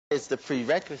is the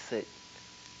prerequisite.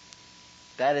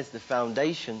 That is the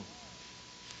foundation.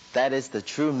 That is the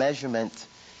true measurement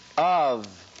of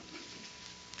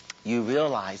you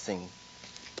realizing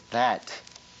that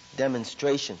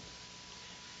demonstration.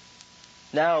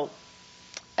 Now,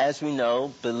 as we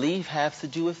know, belief has to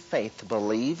do with faith. To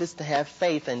believe is to have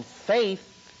faith, and faith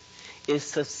is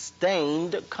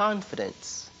sustained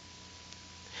confidence.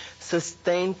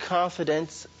 Sustained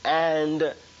confidence,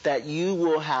 and that you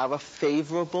will have a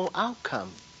favorable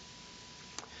outcome.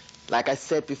 Like I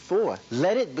said before,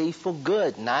 let it be for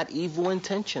good, not evil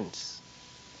intentions.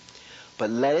 But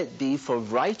let it be for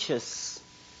righteous,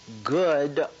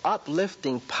 good,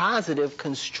 uplifting, positive,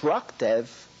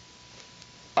 constructive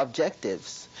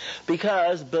objectives.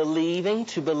 Because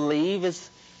to believe is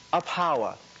a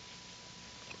power,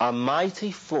 a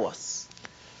mighty force,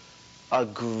 a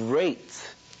great,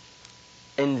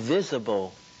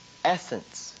 invisible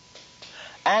essence.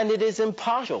 And it is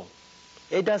impartial.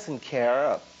 It doesn't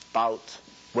care about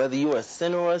whether you're a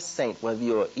sinner or a saint, whether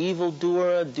you're an evildoer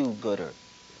or a do-gooder,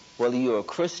 whether you're a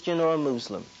Christian or a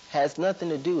Muslim. Has nothing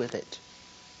to do with it.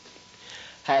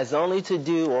 Has only to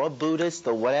do, or Buddhist,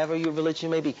 or whatever your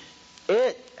religion may be.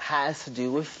 It has to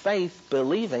do with faith,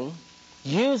 believing,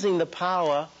 using the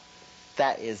power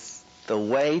that is the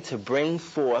way to bring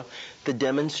forth the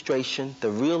demonstration, the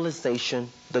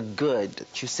realization, the good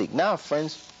that you seek. Now,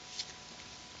 friends,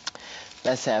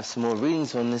 let's have some more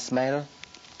readings on this matter.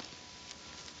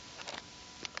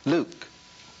 Luke.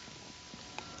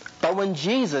 But when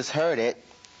Jesus heard it,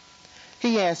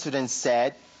 he answered and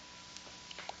said,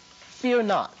 "Fear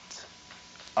not,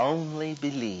 only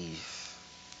believe,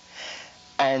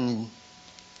 and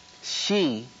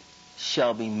she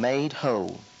shall be made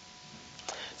whole."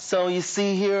 So you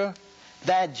see here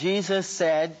that Jesus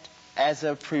said, as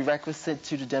a prerequisite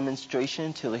to the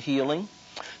demonstration, to the healing,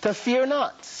 to fear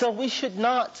not. So we should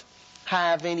not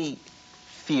have any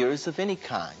fears of any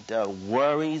kind,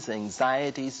 worries,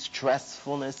 anxieties,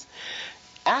 stressfulness.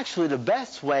 Actually, the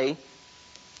best way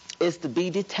is to be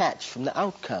detached from the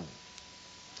outcome.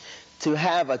 To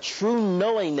have a true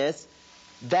knowingness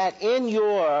that in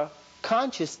your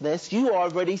consciousness you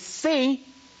already see,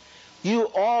 you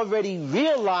already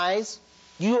realize,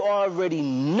 you already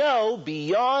know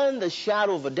beyond the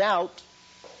shadow of a doubt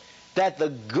that the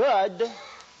good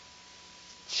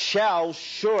shall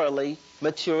surely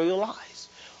materialize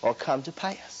or come to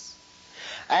pass.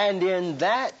 And in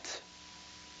that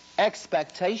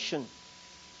expectation,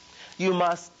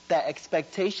 that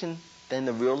expectation, then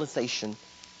the realization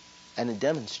and the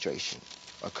demonstration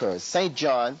occurs. St.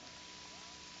 John,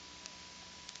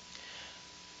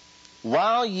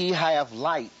 while ye have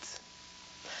light,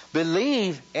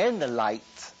 believe in the light,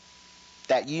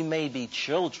 that you may be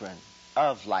children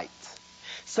of light.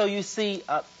 So you see,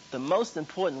 the most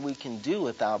important we can do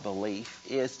with our belief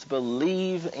is to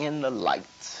believe in the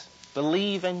light,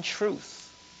 believe in truth,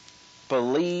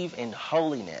 believe in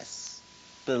holiness,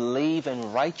 believe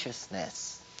in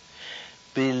righteousness,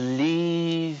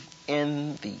 believe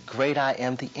in the great I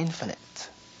am, the infinite.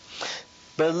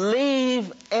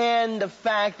 Believe in the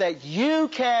fact that you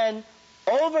can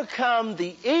overcome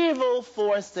the evil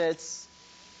forces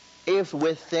if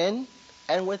within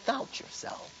and without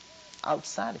yourself,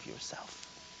 outside of yourself.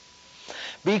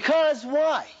 Because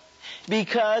why?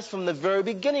 Because from the very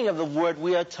beginning of the word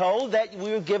we are told that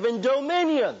we are given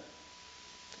dominion.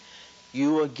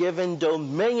 You are given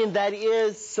dominion, that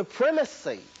is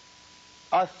supremacy,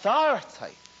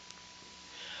 authority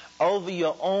over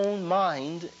your own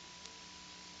mind,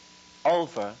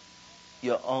 over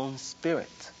your own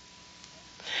spirit.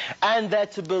 And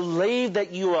that to believe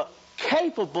that you are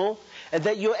capable and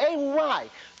that you're able. Why?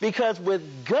 Because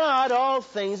with God all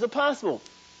things are possible.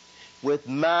 With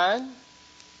man,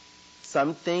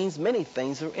 some things, many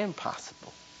things are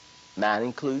impossible. Man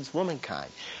includes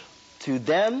womankind. To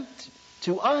them,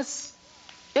 to us,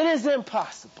 it is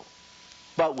impossible.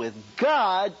 But with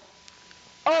God,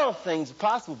 all things are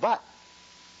possible. But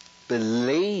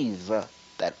believe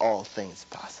that all things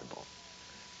are possible.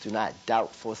 Do not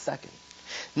doubt for a second.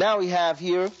 Now we have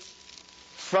here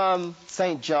from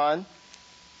St. John,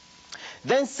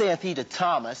 "Then saith he to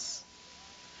Thomas,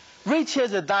 Reach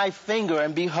hither thy finger,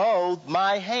 and behold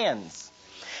my hands,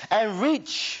 and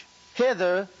reach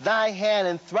hither thy hand,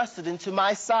 and thrust it into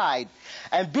my side,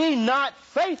 and be not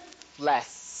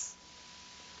faithless,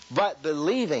 but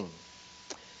believing."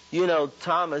 You know,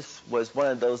 Thomas was one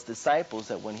of those disciples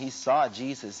that when he saw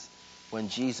Jesus, when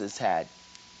Jesus had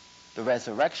the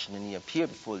resurrection and he appeared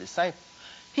before the disciples,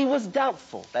 he was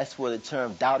doubtful. That's where the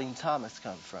term doubting Thomas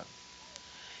comes from.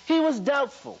 He was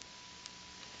doubtful.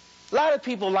 A lot of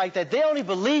people like that. They only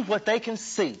believe what they can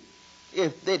see.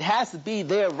 it has to be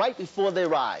there right before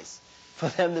their eyes for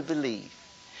them to believe.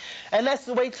 And that's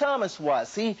the way Thomas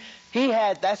was.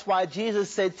 That's why Jesus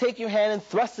said, take your hand and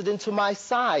thrust it into my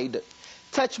side.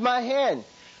 Touch my hand.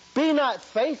 Be not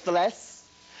faithless.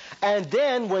 And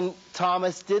then when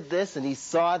Thomas did this and he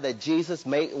saw that Jesus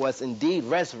was indeed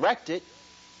resurrected,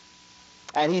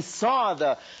 and he saw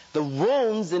the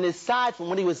wounds in his side from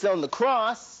when he was on the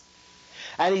cross,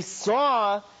 and he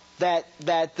saw that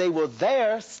they were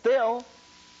there still,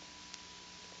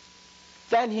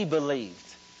 then he believed.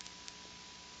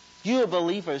 You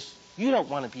believers, you don't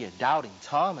want to be a doubting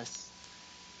Thomas.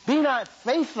 Be not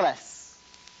faithless,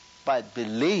 but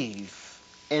believe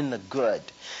in the good.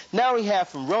 Now we have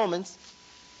from Romans,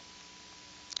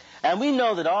 and we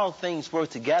know that all things work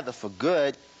together for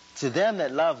good to them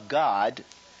that love God,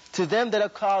 to them that are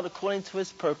called according to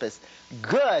his purpose.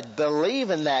 Good. Believe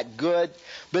in that good.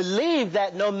 Believe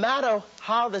that no matter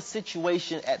how the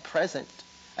situation at present,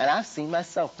 and I've seen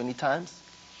myself many times,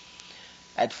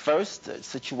 at first the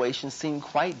situation seemed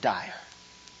quite dire.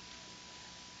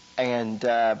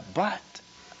 But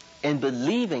in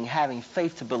believing, having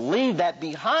faith to believe that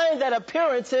behind that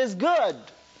appearance is good,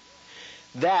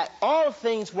 that all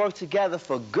things work together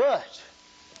for good,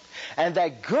 and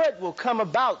that good will come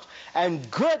about,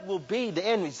 and good will be the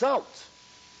end result,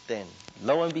 then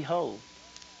lo and behold,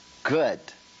 good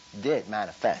did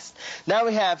manifest. Now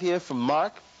we have here from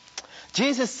Mark,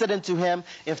 Jesus said unto him,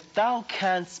 if thou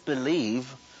canst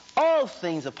believe, all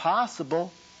things are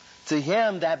possible to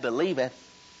him that believeth.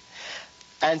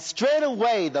 And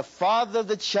straightway the father of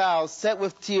the child said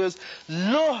with tears,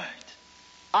 Lord,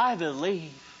 I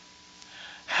believe.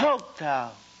 Help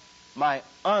thou my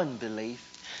unbelief.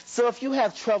 So if you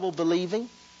have trouble believing,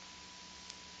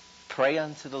 pray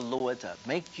unto the Lord to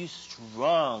make you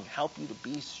strong, help you to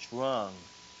be strong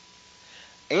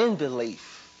in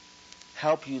belief.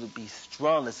 Help you to be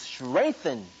strong, to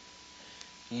strengthen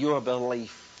your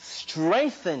belief,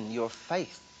 strengthen your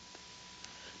faith,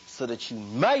 so that you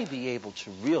may be able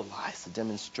to realize the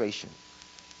demonstration.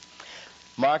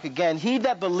 Mark again, he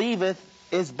that believeth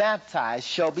is baptized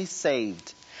shall be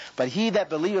saved, but he that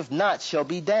believeth not shall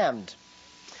be damned.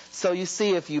 So you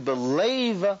see, if you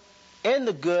believe in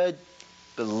the good,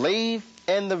 believe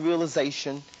in the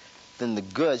realization, then the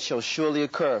good shall surely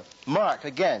occur. Mark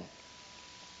again.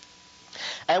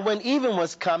 And when even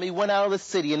was come, he went out of the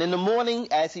city, and in the morning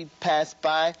as he passed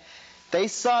by, they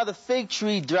saw the fig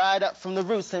tree dried up from the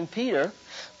roots. And Peter,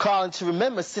 calling to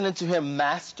remember, said unto him,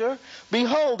 Master,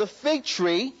 behold, the fig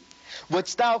tree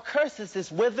which thou cursest is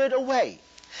withered away.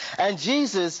 And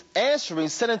Jesus answering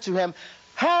said unto him,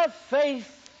 Have faith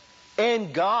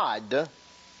in God.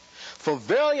 For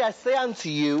verily I say unto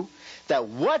you, that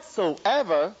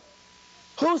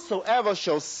whosoever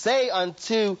shall say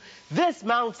unto this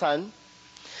mountain,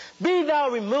 Be thou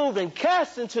removed and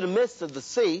cast into the midst of the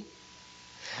sea,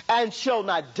 and shall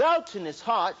not doubt in his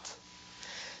heart,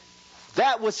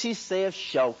 that which he saith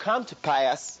shall come to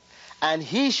pass, and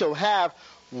he shall have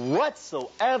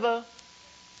whatsoever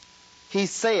he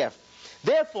saith.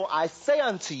 Therefore I say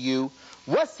unto you,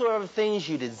 whatsoever things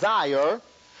you desire,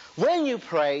 when you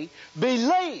pray,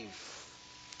 believe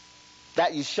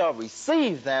that you shall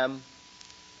receive them,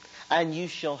 and you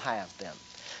shall have them.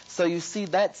 So you see,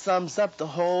 that sums up the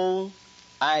whole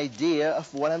idea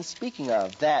of what I'm speaking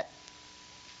of, that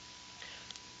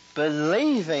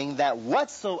believing that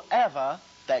whatsoever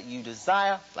that you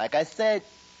desire, like I said,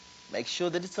 make sure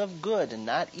that it's of good and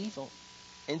not evil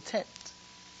intent,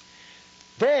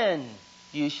 then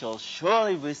you shall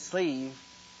surely receive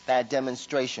that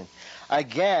demonstration.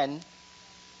 Again,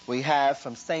 we have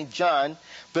from St. John,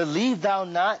 Believe thou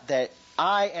not that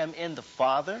I am in the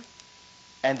Father,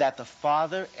 and that the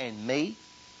Father in me?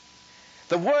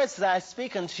 The words that I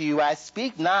speak unto you, I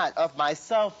speak not of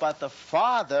myself, but the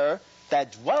Father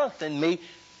that dwelleth in me,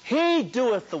 he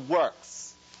doeth the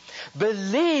works.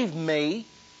 Believe me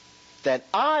that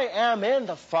I am in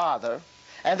the Father,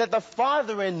 and that the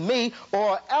Father in me,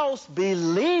 or else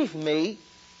believe me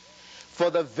for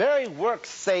the very work's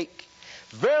sake.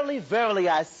 Verily, verily,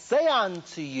 I say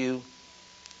unto you,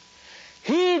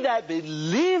 he that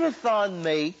believeth on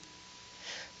me,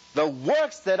 the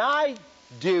works that I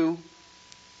do,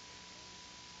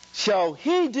 shall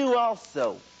he do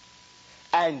also,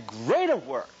 and greater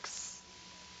works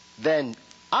than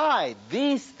I,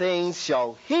 these things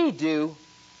shall he do,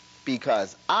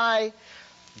 because I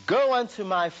go unto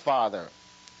my Father.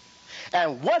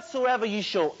 And whatsoever you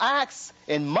shall ask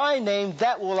in my name,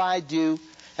 that will I do,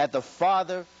 that the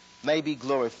Father may be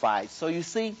glorified. So you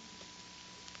see,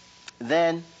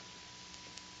 then,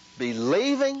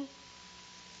 believing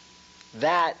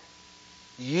that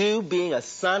You being a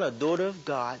son or daughter of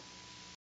God